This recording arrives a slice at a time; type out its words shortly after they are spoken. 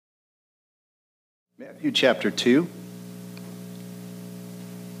Matthew chapter 2.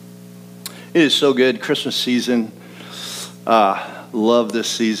 It is so good. Christmas season. Love this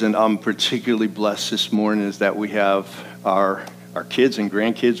season. I'm particularly blessed this morning is that we have our kids and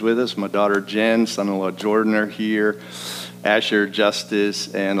grandkids with us. My daughter Jen, son-in-law Jordan are here. Asher,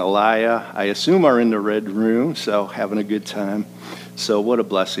 Justice, and Elia, I assume, are in the red room, so having a good time. So what a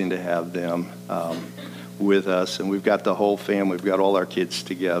blessing to have them with us. And we've got the whole family. We've got all our kids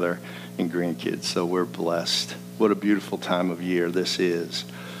together and grandkids, so we're blessed. What a beautiful time of year this is.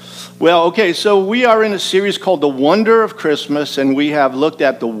 Well, okay, so we are in a series called The Wonder of Christmas, and we have looked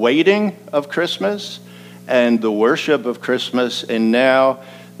at the waiting of Christmas and the worship of Christmas, and now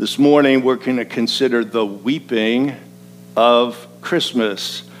this morning we're going to consider the weeping of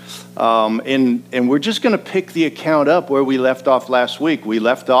Christmas. And we're just going to pick the account up where we left off last week. We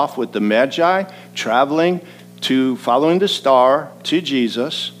left off with the Magi traveling to following the star to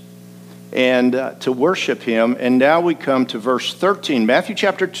Jesus and to worship him. And now we come to verse 13, Matthew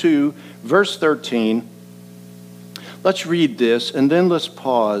chapter 2, verse 13. Let's read this and then let's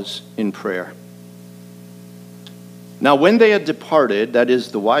pause in prayer. Now when they had departed, that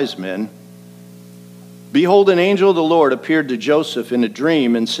is the wise men, behold, an angel of the Lord appeared to Joseph in a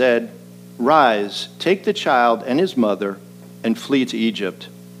dream and said, "Rise, take the child and his mother and flee to Egypt,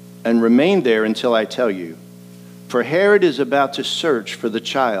 and remain there until I tell you. For Herod is about to search for the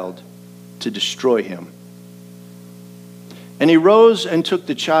child to destroy him." And he rose and took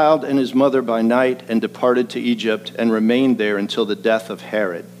the child and his mother by night and departed to Egypt and remained there until the death of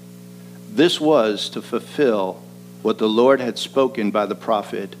Herod. This was to fulfill what the Lord had spoken by the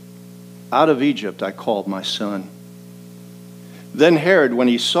prophet, "Out of Egypt I called my son." Then Herod, when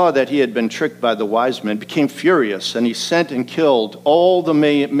he saw that he had been tricked by the wise men, became furious, and he sent and killed all the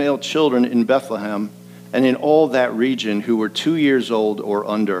male children in Bethlehem and in all that region who were 2 years old or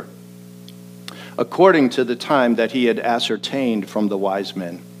under, according to the time that he had ascertained from the wise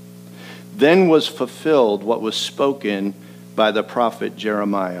men. Then was fulfilled what was spoken by the prophet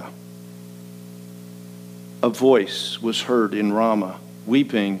Jeremiah. A voice was heard in Ramah,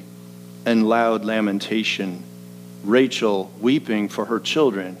 weeping and loud lamentation, Rachel weeping for her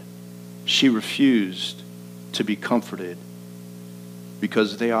children. She refused to be comforted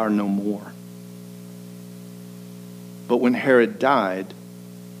because they are no more. But when Herod died,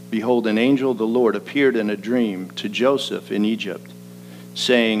 behold, an angel of the Lord appeared in a dream to Joseph in Egypt,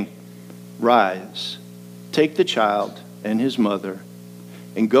 saying, "Rise, take the child and his mother,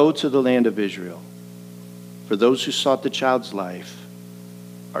 and go to the land of Israel, for those who sought the child's life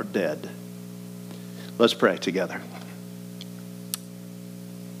are dead." Let's pray together.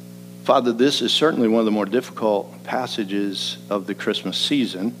 Father, this is certainly one of the more difficult passages of the Christmas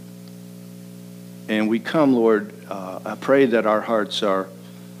season. And we come, Lord, I pray that our hearts are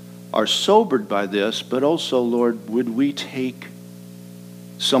sobered by this, but also, Lord, would we take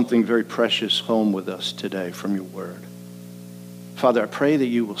something very precious home with us today from your word. Father, I pray that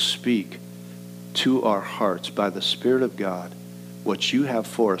you will speak to our hearts by the Spirit of God what you have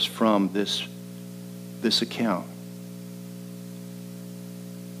for us from this account.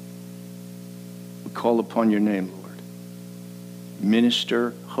 We call upon your name, Lord.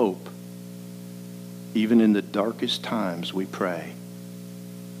 Minister hope. Even in the darkest times, we pray,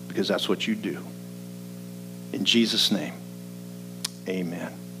 because that's what you do. In Jesus' name,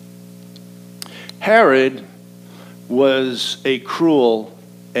 amen. Herod was a cruel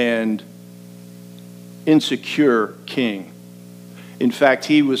and insecure king. In fact,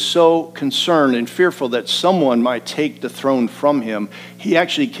 he was so concerned and fearful that someone might take the throne from him. He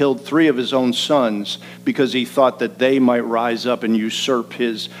actually killed 3 of his own sons because he thought that they might rise up and usurp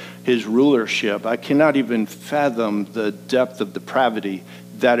his rulership. I cannot even fathom the depth of depravity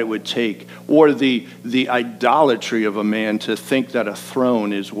that it would take, or the idolatry of a man to think that a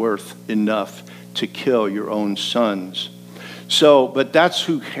throne is worth enough to kill your own sons. But that's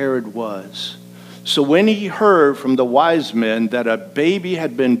who Herod was. So when he heard from the wise men that a baby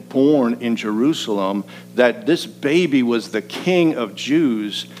had been born in Jerusalem, that this baby was the King of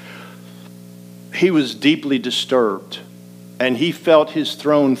Jews, he was deeply disturbed, and he felt his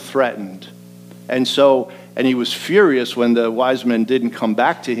throne threatened. And he was furious when the wise men didn't come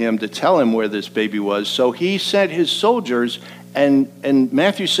back to him to tell him where this baby was. So he sent his soldiers, and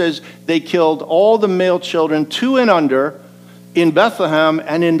Matthew says they killed all the male children 2 and under in Bethlehem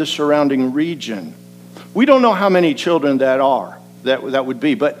and in the surrounding region. We don't know how many children that would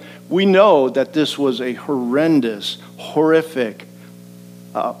be, but we know that this was a horrendous, horrific,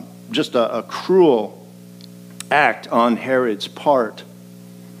 just a cruel act on Herod's part.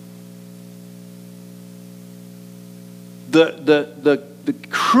 The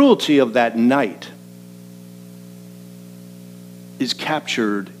cruelty of that night is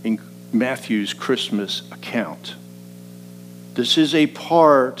captured in Matthew's Christmas account. This is a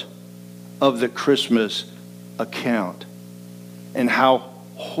part of the Christmas account, and how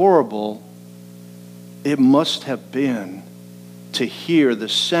horrible it must have been to hear the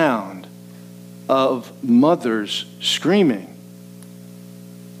sound of mothers screaming,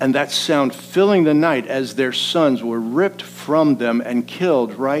 and that sound filling the night as their sons were ripped from them and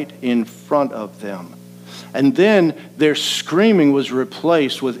killed right in front of them. And then their screaming was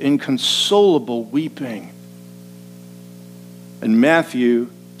replaced with inconsolable weeping. And Matthew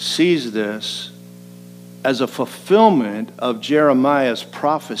sees this as a fulfillment of Jeremiah's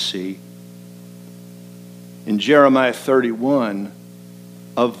prophecy. In Jeremiah 31,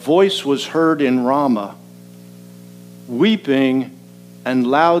 a voice was heard in Ramah, weeping and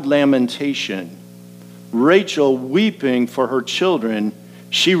loud lamentation. Rachel weeping for her children.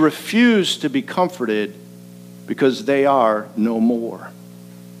 She refused to be comforted because they are no more.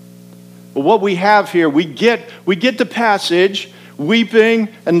 But what we have here, we get the passage, weeping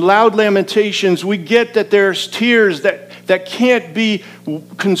and loud lamentations. We get that there's tears that can't be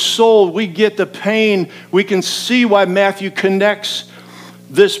consoled. We get the pain. We can see why Matthew connects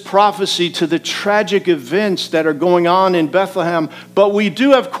this prophecy to the tragic events that are going on in Bethlehem. But we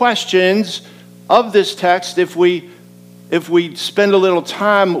do have questions of this text. If we spend a little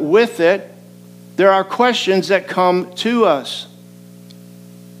time with it, there are questions that come to us.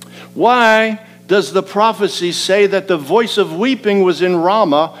 Why does the prophecy say that the voice of weeping was in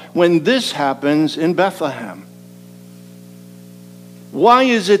Ramah when this happens in Bethlehem? Why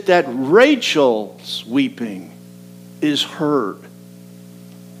is it that Rachel's weeping is heard?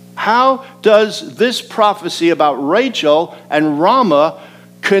 How does this prophecy about Rachel and Ramah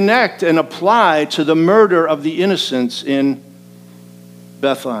connect and apply to the murder of the innocents in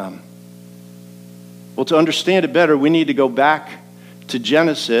Bethlehem? Well, to understand it better, we need to go back to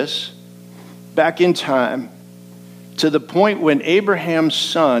Genesis, back in time, to the point when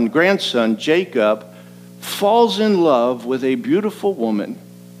Abraham's grandson, Jacob, falls in love with a beautiful woman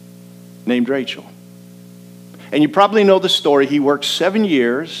named Rachel. And you probably know the story. He worked 7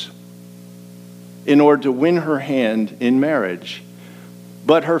 years in order to win her hand in marriage.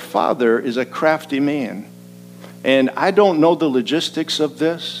 But her father is a crafty man. And I don't know the logistics of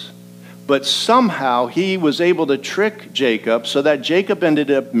this, but somehow he was able to trick Jacob so that Jacob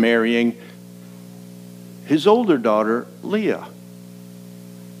ended up marrying his older daughter, Leah.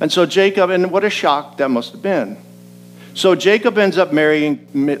 And so Jacob, and what a shock that must have been. So Jacob ends up marrying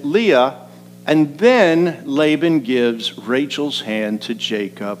Leah, and then Laban gives Rachel's hand to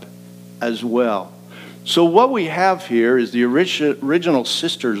Jacob as well. So what we have here is the original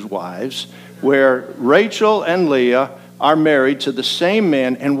sisters' wives, where Rachel and Leah are married to the same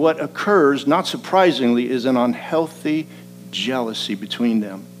man, and what occurs, not surprisingly, is an unhealthy jealousy between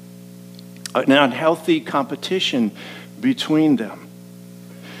them, an unhealthy competition between them.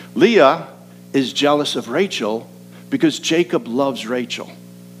 Leah is jealous of Rachel because Jacob loves Rachel.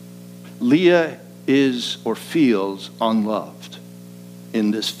 Leah is or feels unloved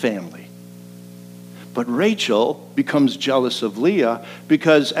in this family. But Rachel becomes jealous of Leah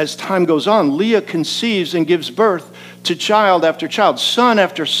because as time goes on, Leah conceives and gives birth to child after child, son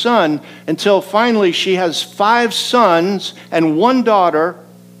after son, until finally she has 5 sons and 1 daughter,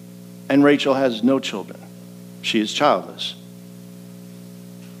 and Rachel has no children. She is childless.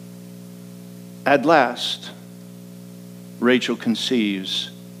 At last, Rachel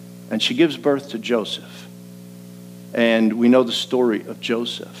conceives, and she gives birth to Joseph. And we know the story of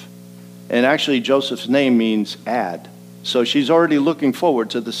Joseph. And actually, Joseph's name means add. So she's already looking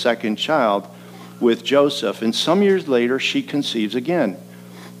forward to the second child with Joseph. And some years later, she conceives again.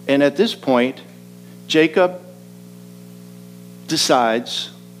 And at this point, Jacob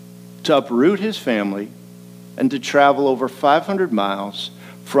decides to uproot his family and to travel over 500 miles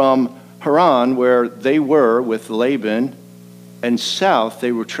from Haran, where they were with Laban, and south.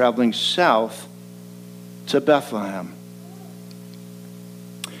 They were traveling south to Bethlehem.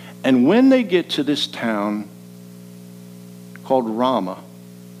 And when they get to this town called Ramah,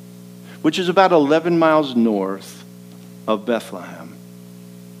 which is about 11 miles north of Bethlehem,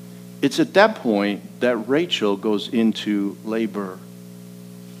 it's at that point that Rachel goes into labor.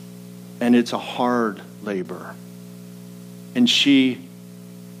 And it's a hard labor. And she,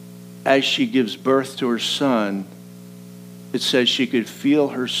 as she gives birth to her son, it says she could feel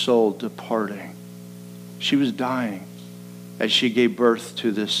her soul departing. She was dying as she gave birth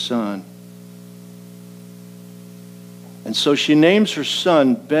to this son. And so she names her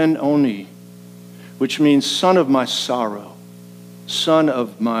son Ben-Oni, which means son of my sorrow, son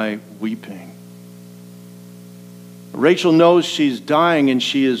of my weeping. Rachel knows she's dying and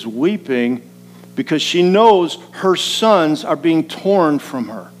she is weeping because she knows her sons are being torn from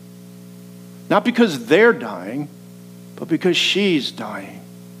her. Not because they're dying, but because she's dying.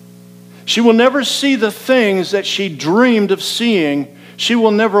 She will never see the things that she dreamed of seeing. She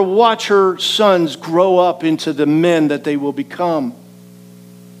will never watch her sons grow up into the men that they will become.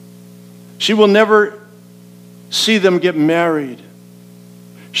 She will never see them get married.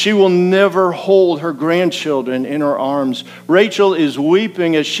 She will never hold her grandchildren in her arms. Rachel is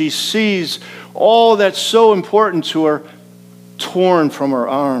weeping as she sees all that's so important to her torn from her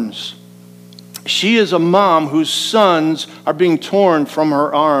arms. She is a mom whose sons are being torn from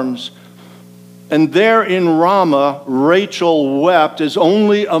her arms. And there in Ramah, Rachel wept as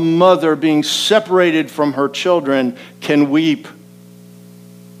only a mother being separated from her children can weep.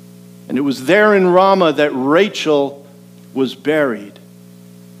 And it was there in Ramah that Rachel was buried.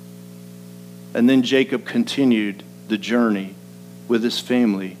 And then Jacob continued the journey with his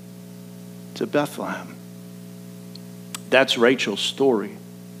family to Bethlehem. That's Rachel's story.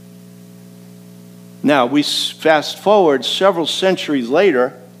 Now, we fast forward several centuries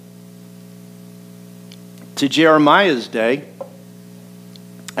later to Jeremiah's day,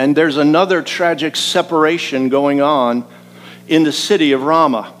 and there's another tragic separation going on in the city of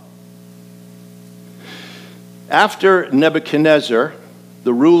Ramah. After Nebuchadnezzar,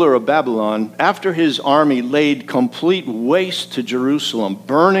 the ruler of Babylon, after his army laid complete waste to Jerusalem,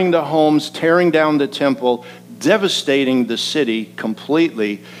 burning the homes, tearing down the temple, devastating the city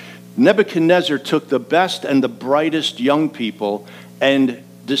completely, Nebuchadnezzar took the best and the brightest young people and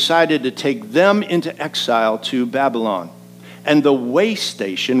decided to take them into exile to Babylon. And the way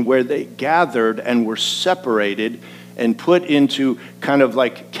station where they gathered and were separated and put into kind of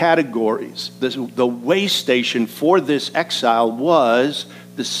like categories, the way station for this exile was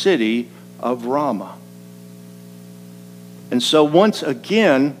the city of Ramah. And so once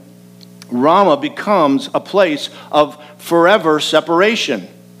again, Ramah becomes a place of forever separation,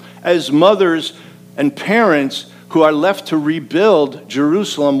 as mothers and parents who are left to rebuild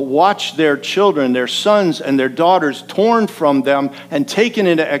Jerusalem watch their children, their sons and their daughters torn from them and taken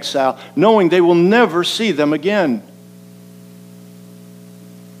into exile, knowing they will never see them again.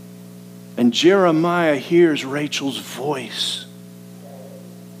 And Jeremiah hears Rachel's voice,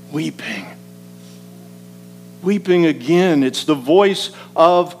 weeping. Weeping again. It's the voice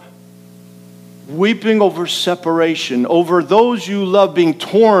of weeping over separation, over those you love being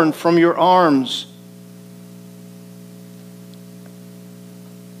torn from your arms.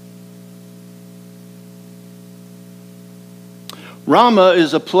 Ramah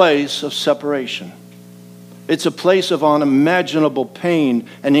is a place of separation. It's a place of unimaginable pain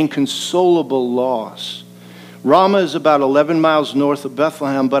and inconsolable loss. Ramah is about 11 miles north of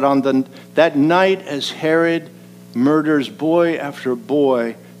Bethlehem, but on that night as Herod murders boy after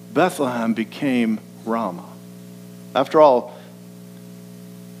boy, Bethlehem became Ramah. After all,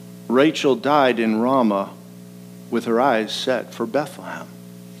 Rachel died in Ramah with her eyes set for Bethlehem.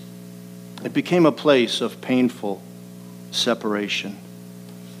 It became a place of painful separation.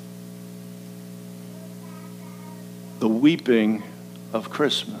 The weeping of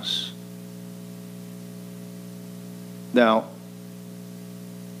Christmas. Now,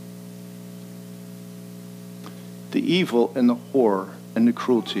 the evil and the horror and the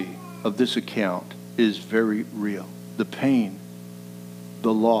cruelty of this account is very real. The pain,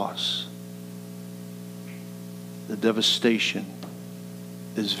 the loss, the devastation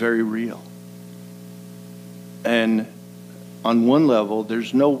is very real. And on one level,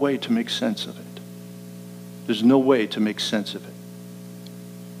 there's no way to make sense of it. There's no way to make sense of it.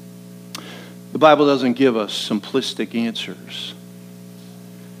 The Bible doesn't give us simplistic answers.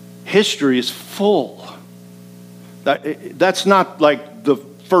 History is full. That's not like the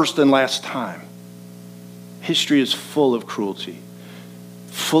first and last time. History is full of cruelty,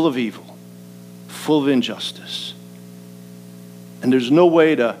 full of evil, full of injustice. And there's no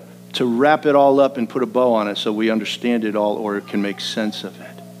way to wrap it all up and put a bow on it so we understand it all or can make sense of it.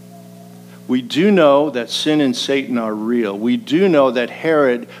 We do know that sin and Satan are real. We do know that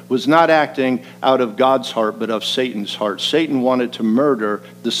Herod was not acting out of God's heart, but of Satan's heart. Satan wanted to murder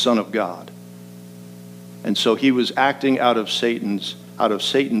the Son of God. And so he was acting out of Satan's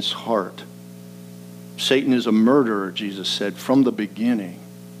heart. Satan is a murderer, Jesus said, from the beginning.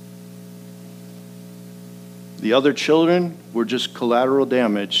 The other children were just collateral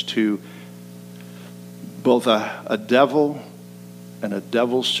damage to both a devil and a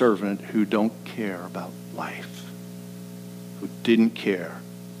devil's servant who don't care about life, who didn't care.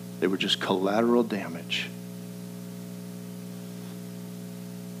 They were just collateral damage.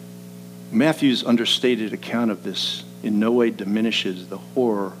 Matthew's understated account of this in no way diminishes the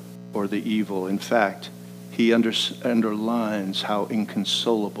horror or the evil. In fact, he underlines how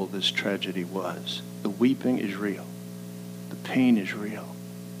inconsolable this tragedy was. The weeping is real. The pain is real.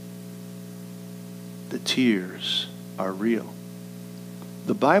 The tears are real.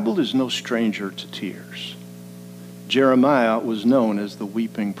 The Bible is no stranger to tears. Jeremiah was known as the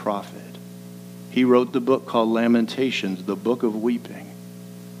weeping prophet. He wrote the book called Lamentations, the book of weeping.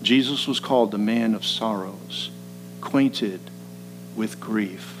 Jesus was called the man of sorrows, acquainted with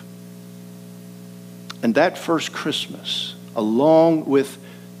grief. And that first Christmas, along with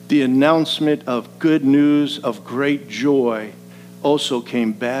the announcement of good news, of great joy, also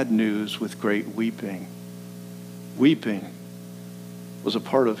came bad news with great weeping. Weeping was a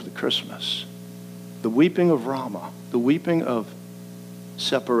part of the Christmas. The weeping of Ramah, the weeping of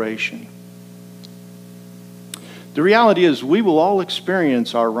separation. The reality is we will all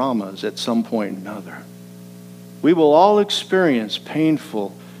experience our Ramahs at some point or another. We will all experience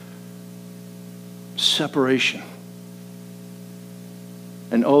painful separation.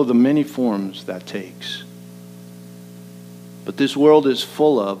 And oh, the many forms that takes. But this world is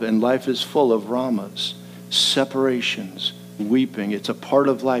full of, and life is full of Ramahs, separations, weeping. It's a part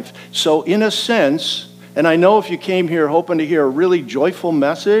of life. So in a sense, and I know if you came here hoping to hear a really joyful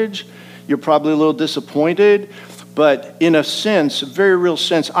message, you're probably a little disappointed. But in a sense, a very real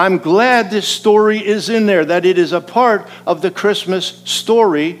sense, I'm glad this story is in there, that it is a part of the Christmas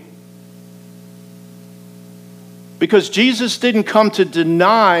story. Because Jesus didn't come to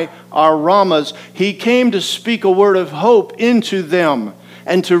deny our Ramahs. He came to speak a word of hope into them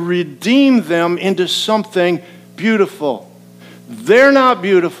and to redeem them into something beautiful. They're not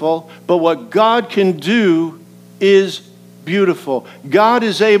beautiful, but what God can do is beautiful. God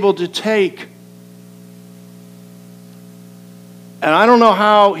is able to take, and I don't know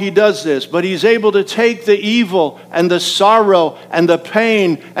how he does this, but he's able to take the evil and the sorrow and the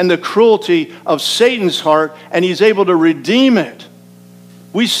pain and the cruelty of Satan's heart, and he's able to redeem it.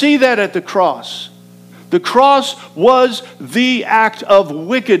 We see that at the cross. The cross was the act of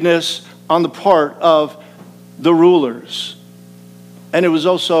wickedness on the part of the rulers. And it was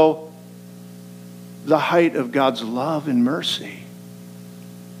also the height of God's love and mercy.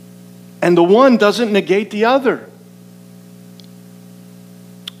 And the one doesn't negate the other.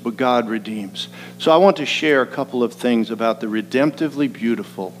 But God redeems. So I want to share a couple of things about the redemptively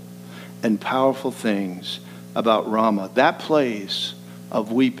beautiful and powerful things about Ramah, that place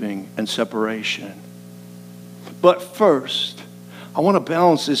of weeping and separation. But first, I want to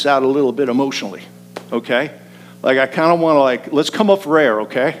balance this out a little bit emotionally, okay? Like I kind of want to let's come up for air,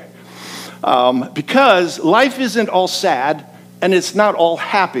 okay? Because life isn't all sad and it's not all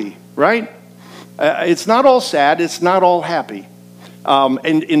happy, right? It's not all sad, it's not all happy.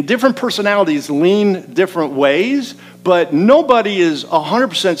 And different personalities lean different ways, but nobody is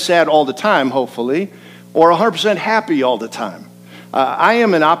 100% sad all the time, hopefully, or 100% happy all the time. I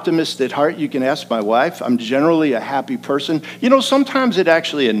am an optimist at heart. You can ask my wife. I'm generally a happy person. You know, sometimes it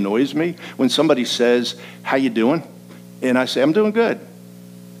actually annoys me when somebody says, "How you doing?" And I say, "I'm doing good."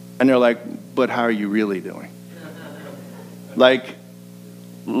 And they're like, "But how are you really doing?" Like,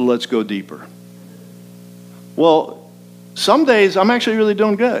 let's go deeper. Well, some days I'm actually really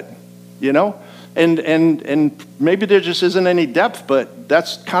doing good, you know? And maybe there just isn't any depth, but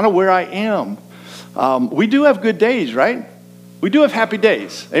that's kind of where I am. We do have good days, right? We do have happy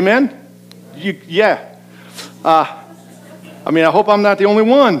days. Amen? Yeah. I hope I'm not the only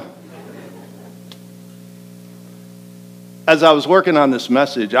one. As I was working on this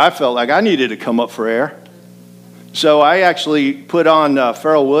message, I felt like I needed to come up for air. So I actually put on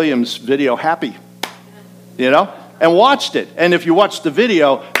Pharrell Williams' video, Happy, you know, and watched it. And if you watch the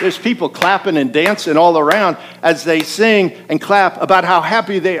video, there's people clapping and dancing all around as they sing and clap about how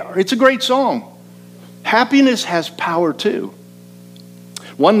happy they are. It's a great song. Happiness has power too.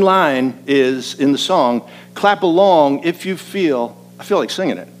 One line is in the song, "Clap along if you feel," I feel like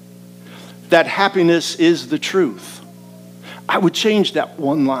singing it, "that happiness is the truth." I would change that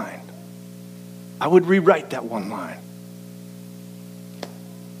one line. I would rewrite that one line.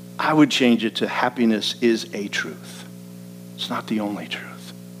 I would change it to happiness is a truth. It's not the only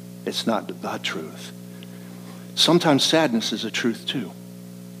truth. It's not the truth. Sometimes sadness is a truth too.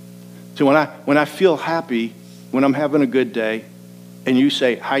 So when I feel happy, when I'm having a good day, and you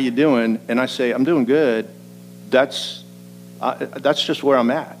say, "How you doing?" and I say, "I'm doing good," that's just where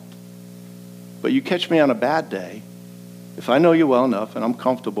I'm at. But you catch me on a bad day, if I know you well enough and I'm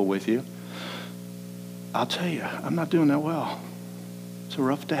comfortable with you, I'll tell you, I'm not doing that well. It's a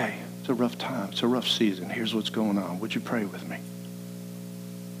rough day. It's a rough time. It's a rough season. Here's what's going on. Would you pray with me?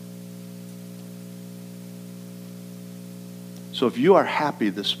 So if you are happy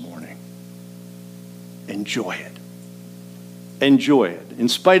this morning, enjoy it. Enjoy it. In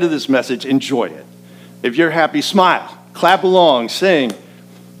spite of this message, enjoy it. If you're happy, smile, clap along, sing.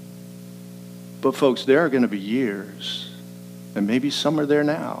 But folks, there are going to be years, and maybe some are there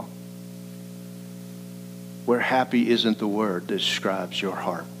now, where happy isn't the word that describes your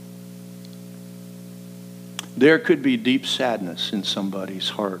heart. There could be deep sadness in somebody's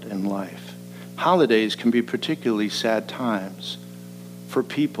heart and life. Holidays can be particularly sad times for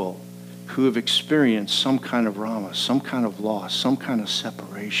people who have experienced some kind of drama, some kind of loss, some kind of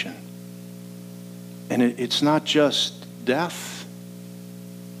separation. And it's not just death.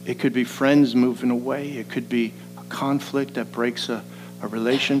 It could be friends moving away. It could be a conflict that breaks a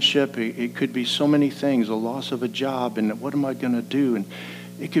relationship. It could be so many things, a loss of a job, and what am I going to do? And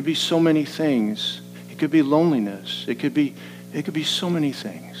it could be so many things. It could be loneliness. It could be so many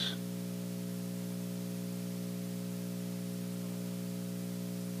things.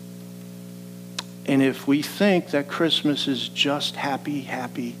 And if we think that Christmas is just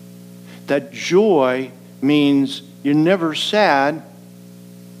happy, that joy means you're never sad,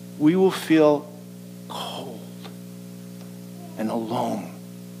 we will feel cold and alone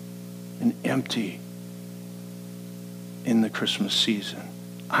and empty in the Christmas season.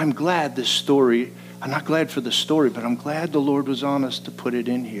 I'm glad this story, I'm not glad for the story, but I'm glad the Lord was honest to put it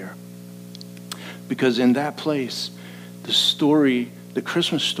in here. Because in that place, the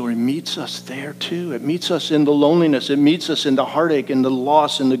Christmas story meets us there too. It meets us in the loneliness. It meets us in the heartache and the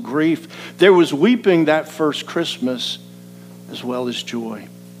loss and the grief. There was weeping that first Christmas as well as joy.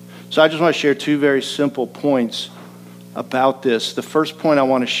 So I just want to share two very simple points about this. The first point I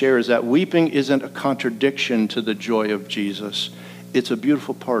want to share is that weeping isn't a contradiction to the joy of Jesus. It's a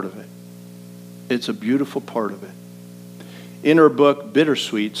beautiful part of it. It's a beautiful part of it. In her book,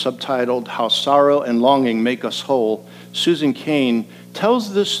 Bittersweet, subtitled How Sorrow and Longing Make Us Whole, Susan Cain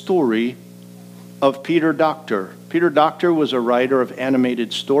tells the story of Peter Docter. Peter Docter was a writer of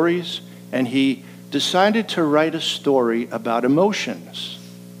animated stories, and he decided to write a story about emotions.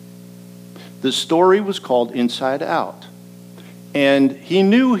 The story was called Inside Out. And he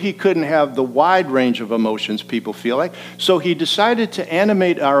knew he couldn't have the wide range of emotions people feel like, so he decided to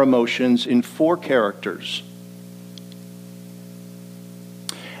animate our emotions in 4 characters.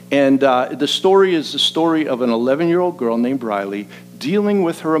 And the story is the story of an 11-year-old girl named Riley dealing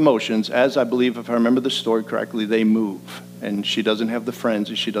with her emotions as, I believe, if I remember the story correctly, they move. And she doesn't have the friends,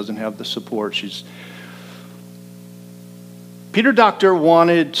 and she doesn't have the support. Peter Docter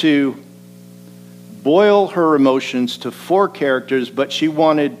wanted to boil her emotions to 4 characters, but she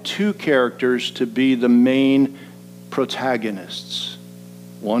wanted 2 characters to be the main protagonists.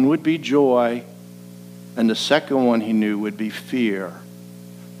 One would be joy, and the second one he knew would be fear.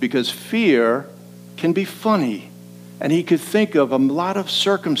 Because fear can be funny. And he could think of a lot of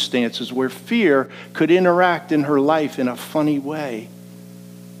circumstances where fear could interact in her life in a funny way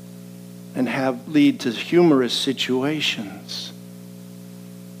and lead to humorous situations.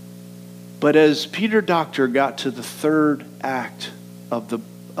 But as Peter Docter got to the 3rd act of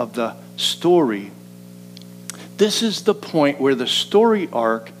the story, this is the point where the story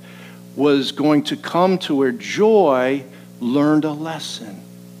arc was going to come to where joy learned a lesson.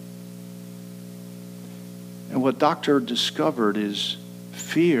 And what Docter discovered is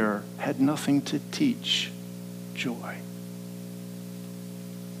fear had nothing to teach joy.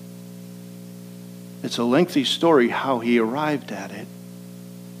 It's a lengthy story how he arrived at it.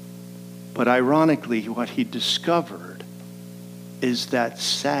 But ironically, what he discovered is that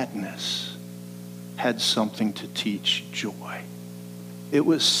sadness had something to teach joy. It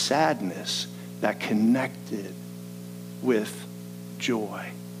was sadness that connected with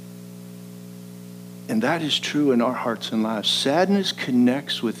joy. And that is true in our hearts and lives. Sadness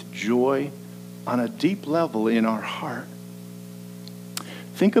connects with joy on a deep level in our heart.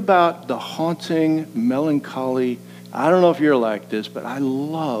 Think about the haunting, melancholy. I don't know if you're like this, but I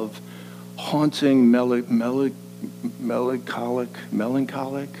love haunting, melancholic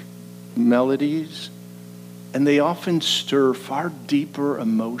melodies. And they often stir far deeper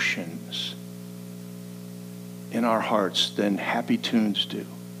emotions in our hearts than happy tunes do.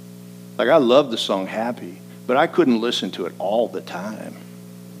 Like, I love the song Happy, but I couldn't listen to it all the time.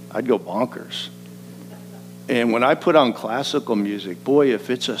 I'd go bonkers. And when I put on classical music, boy,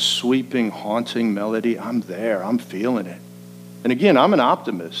 if it's a sweeping, haunting melody, I'm there. I'm feeling it. And again, I'm an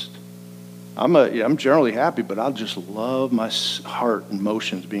optimist. I'm generally happy, but I'll just love my heart and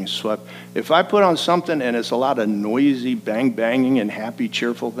emotions being swept. If I put on something and it's a lot of noisy banging and happy,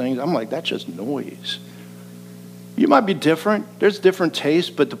 cheerful things, I'm like, that's just noise. You might be different. There's different tastes,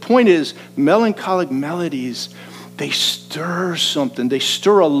 but the point is, melancholic melodies, they stir something. They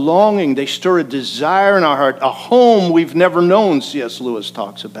stir a longing. They stir a desire in our heart, a home we've never known, C.S. Lewis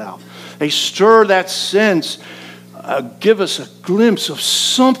talks about. They stir that sense, give us a glimpse of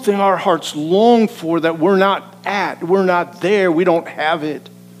something our hearts long for that we're not at, we're not there, we don't have it.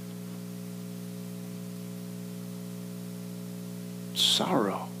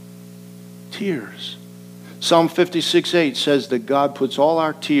 Sorrow, tears. Psalm 56:8 says that God puts all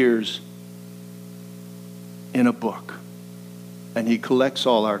our tears in a book, and he collects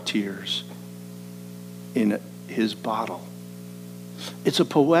all our tears in his bottle. It's a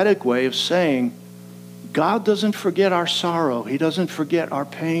poetic way of saying God doesn't forget our sorrow. He doesn't forget our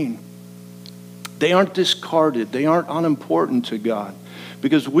pain. They aren't discarded. They aren't unimportant to God.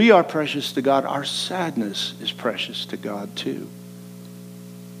 Because we are precious to God, our sadness is precious to God too.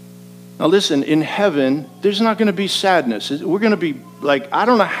 Now listen, in heaven, there's not going to be sadness. We're going to be like, I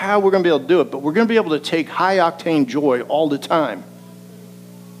don't know how we're going to be able to do it, but we're going to be able to take high-octane joy all the time.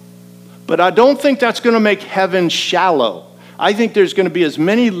 But I don't think that's going to make heaven shallow. I think there's going to be as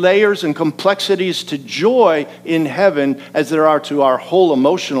many layers and complexities to joy in heaven as there are to our whole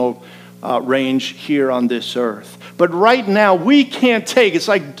emotional range here on this earth. But right now, we can't take, it's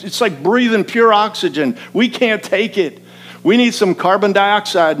like breathing pure oxygen. We can't take it. We need some carbon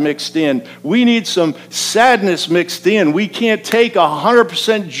dioxide mixed in. We need some sadness mixed in. We can't take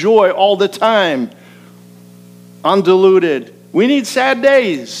 100% joy all the time, undiluted. We need sad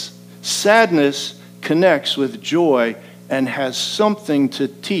days. Sadness connects with joy and has something to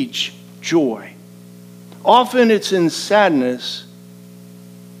teach joy. Often it's in sadness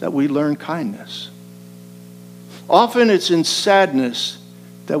that we learn kindness. Often it's in sadness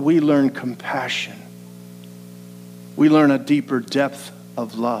that we learn compassion. We learn a deeper depth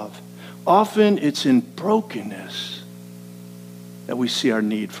of love. Often it's in brokenness that we see our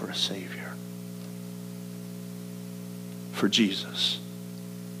need for a Savior, for Jesus.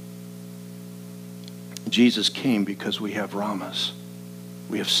 Jesus came because we have ramas.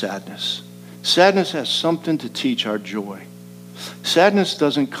 We have sadness. Sadness has something to teach our joy. Sadness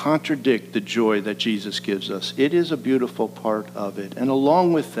doesn't contradict the joy that Jesus gives us. It is a beautiful part of it. And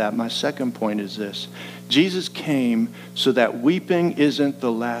along with that, my second point is this. Jesus came so that weeping isn't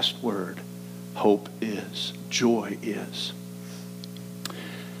the last word. Hope is. Joy is.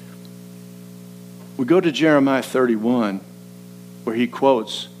 We go to Jeremiah 31, where he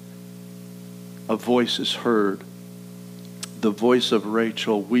quotes, "A voice is heard, the voice of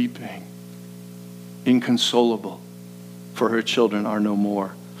Rachel weeping, inconsolable, for her children are no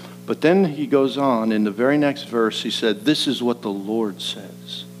more." But then he goes on, in the very next verse, he said, "This is what the Lord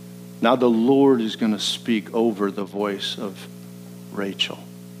says." Now the Lord is going to speak over the voice of Rachel.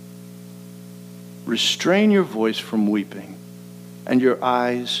 "Restrain your voice from weeping and your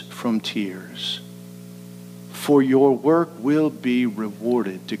eyes from tears, for your work will be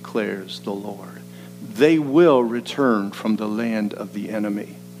rewarded, declares the Lord. They will return from the land of the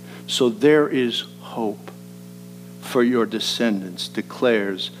enemy. So there is hope for your descendants,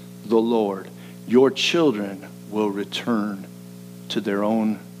 declares the Lord. Your children will return to their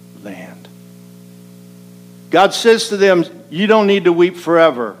own land." God says to them, you don't need to weep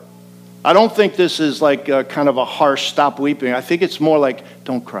forever. I don't think this is like a kind of a harsh stop weeping. I think it's more like,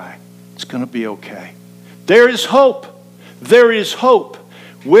 don't cry. It's going to be okay. There is hope. There is hope.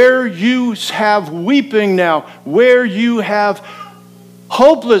 Where you have weeping now, where you have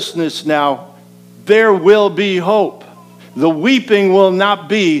hopelessness now, there will be hope. The weeping will not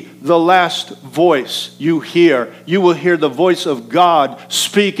be the last voice you hear. You will hear the voice of God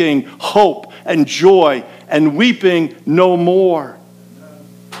speaking hope and joy, and weeping no more.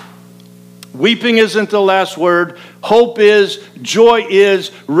 Weeping isn't the last word. Hope is, joy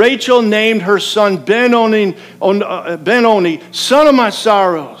is. Rachel named her son Ben-Oni, son of my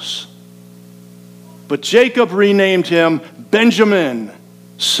sorrows. But Jacob renamed him Benjamin,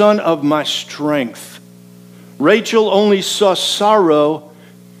 son of my strength. Rachel only saw sorrow.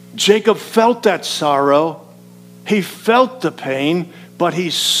 Jacob felt that sorrow. He felt the pain, but he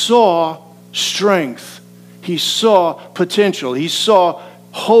saw strength. He saw potential. He saw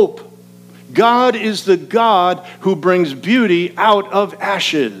hope. God is the God who brings beauty out of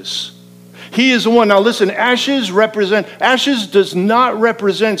ashes. He is the one. Now listen, ashes does not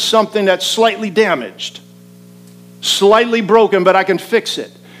represent something that's slightly damaged, slightly broken, but I can fix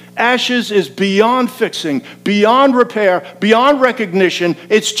it. Ashes is beyond fixing, beyond repair, beyond recognition.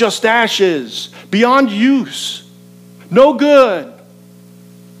 It's just ashes, beyond use. No good.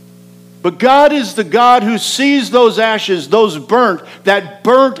 But God is the God who sees those ashes, that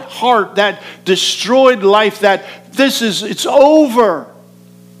burnt heart, that destroyed life, it's over.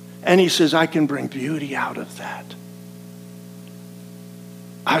 And he says, I can bring beauty out of that.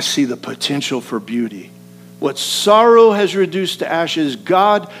 I see the potential for beauty. What sorrow has reduced to ashes,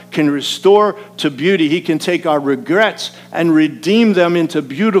 God can restore to beauty. He can take our regrets and redeem them into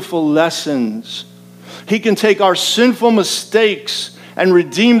beautiful lessons. He can take our sinful mistakes and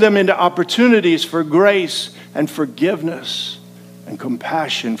redeem them into opportunities for grace and forgiveness and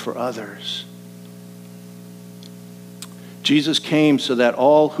compassion for others. Jesus came so that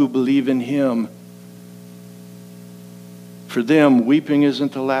all who believe in him, for them, weeping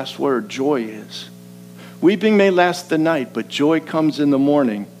isn't the last word, joy is. Weeping may last the night, but joy comes in the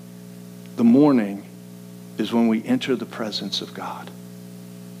morning. The morning is when we enter the presence of God,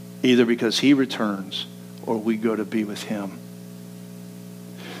 either because he returns or we go to be with him.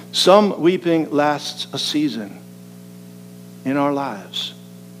 Some weeping lasts a season in our lives,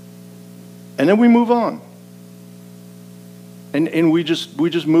 and then we move on. And we just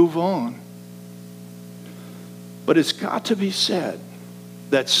move on. But it's got to be said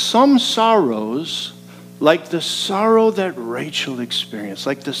that some sorrows, like the sorrow that Rachel experienced,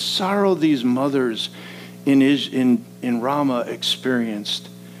 like the sorrow these mothers in Ramah experienced,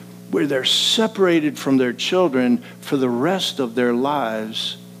 where they're separated from their children for the rest of their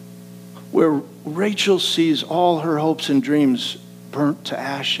lives, where Rachel sees all her hopes and dreams burnt to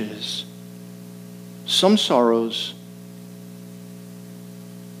ashes. Some sorrows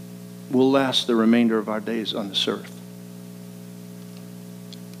will last the remainder of our days on this earth.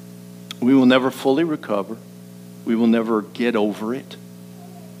 We will never fully recover. We will never get over it.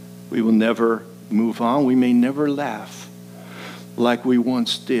 We will never move on. We may never laugh like we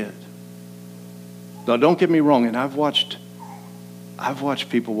once did. Now, don't get me wrong, and I've watched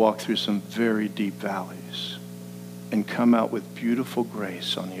people walk through some very deep valleys and come out with beautiful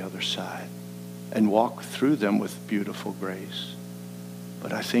grace on the other side and walk through them with beautiful grace.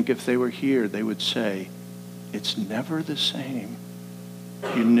 But I think if they were here, they would say, it's never the same.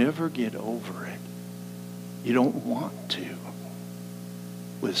 You never get over it. You don't want to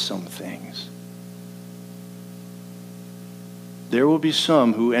with some things. There will be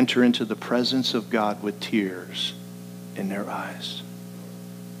some who enter into the presence of God with tears in their eyes.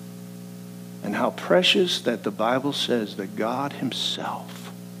 And how precious that the Bible says that God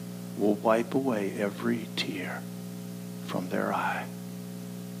himself will wipe away every tear from their eye.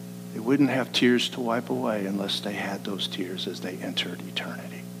 They wouldn't have tears to wipe away unless they had those tears as they entered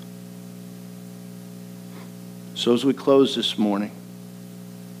eternity. So as we close this morning,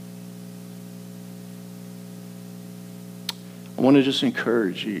 I want to just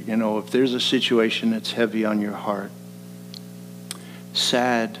encourage you, if there's a situation that's heavy on your heart,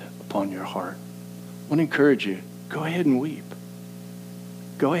 sad upon your heart, I want to encourage you, go ahead and weep.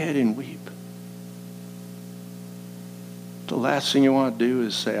 Go ahead and weep. The last thing you want to do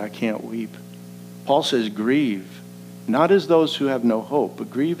is say, I can't weep. Paul says, grieve, not as those who have no hope, but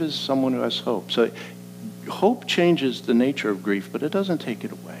grieve as someone who has hope. So hope changes the nature of grief, but it doesn't take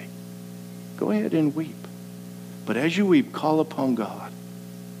it away. Go ahead and weep. But as you weep, call upon God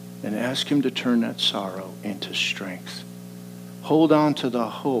and ask him to turn that sorrow into strength. Hold on to the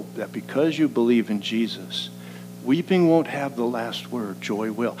hope that because you believe in Jesus, weeping won't have the last word,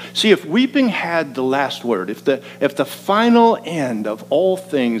 joy will. See, if weeping had the last word, if the final end of all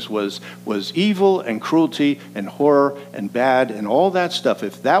things was evil and cruelty and horror and bad and all that stuff,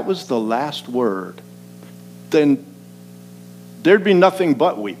 if that was the last word, then there'd be nothing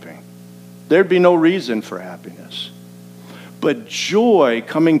but weeping. There'd be no reason for happiness. But joy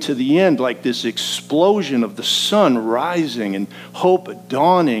coming to the end, like this explosion of the sun rising and hope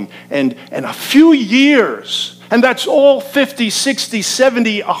dawning, and a few years, and that's all 50, 60,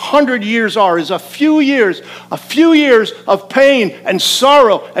 70, 100 years are, is a few years of pain and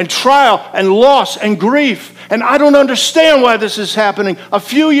sorrow and trial and loss and grief. And I don't understand why this is happening. A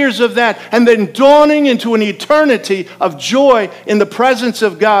few years of that, and then dawning into an eternity of joy in the presence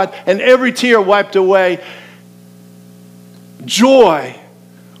of God, and every tear wiped away. Joy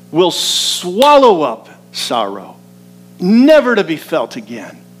will swallow up sorrow, never to be felt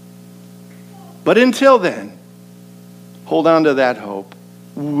again. But until then, hold on to that hope.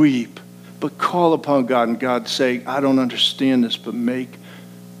 Weep, but call upon God, and God say, I don't understand this, but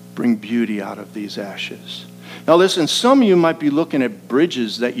bring beauty out of these ashes. Now listen, some of you might be looking at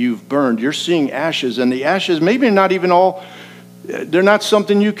bridges that you've burned. You're seeing ashes, and the ashes maybe not even all, they're not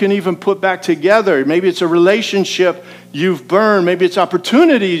something you can even put back together. Maybe it's a relationship you've burned. Maybe it's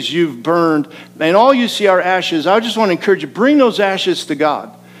opportunities you've burned. And all you see are ashes. I just want to encourage you, bring those ashes to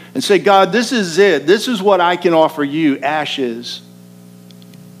God and say, God, this is it. This is what I can offer you, ashes.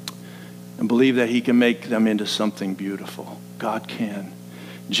 And believe that he can make them into something beautiful. God can.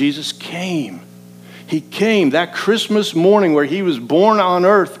 Jesus came. He came that Christmas morning where he was born on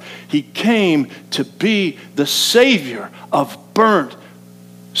earth. He came to be the Savior of burnt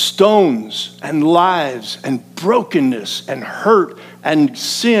stones and lives and brokenness and hurt and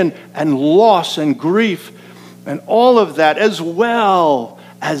sin and loss and grief and all of that, as well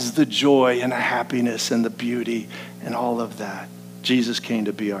as the joy and the happiness and the beauty and all of that. Jesus came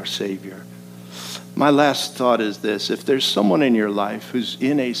to be our Savior. My last thought is this: if there's someone in your life who's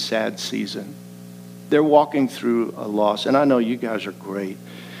in a sad season, they're walking through a loss, and I know you guys are great,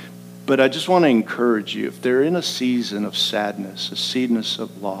 but I just want to encourage you, if they're in a season of sadness, a season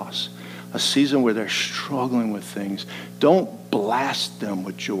of loss, a season where they're struggling with things, don't blast them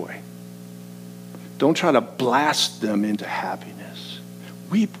with joy. Don't try to blast them into happiness.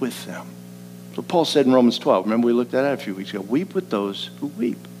 Weep with them. So Paul said in Romans 12, remember we looked at that a few weeks ago, weep with those who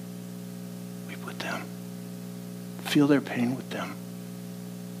weep. Weep with them. Feel their pain with them.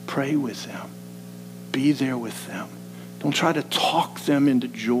 Pray with them. Be there with them. Don't try to talk them into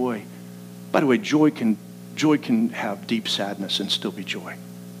joy. By the way, joy can have deep sadness and still be joy.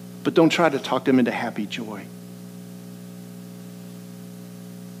 But don't try to talk them into happy joy.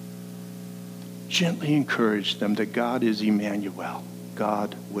 Gently encourage them that God is Emmanuel,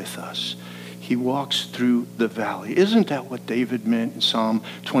 God with us. He walks through the valley. Isn't that what David meant in Psalm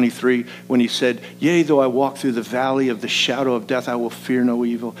 23 when he said, yea, though I walk through the valley of the shadow of death, I will fear no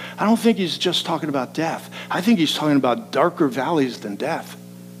evil? I don't think he's just talking about death. I think he's talking about darker valleys than death.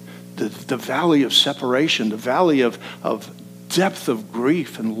 The valley of separation, the valley of depth of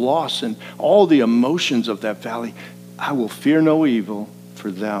grief and loss and all the emotions of that valley. I will fear no evil,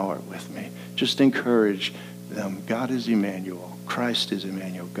 for thou art with me. Just encourage them. God is Emmanuel. Christ is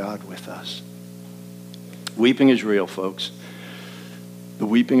Emmanuel, God with us. Weeping is real, folks. The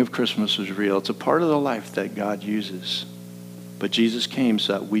weeping of Christmas is real. It's a part of the life that God uses. But Jesus came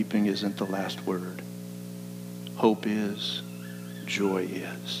so that weeping isn't the last word. Hope is. Joy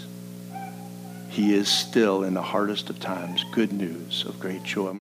is. He is still, in the hardest of times, good news of great joy.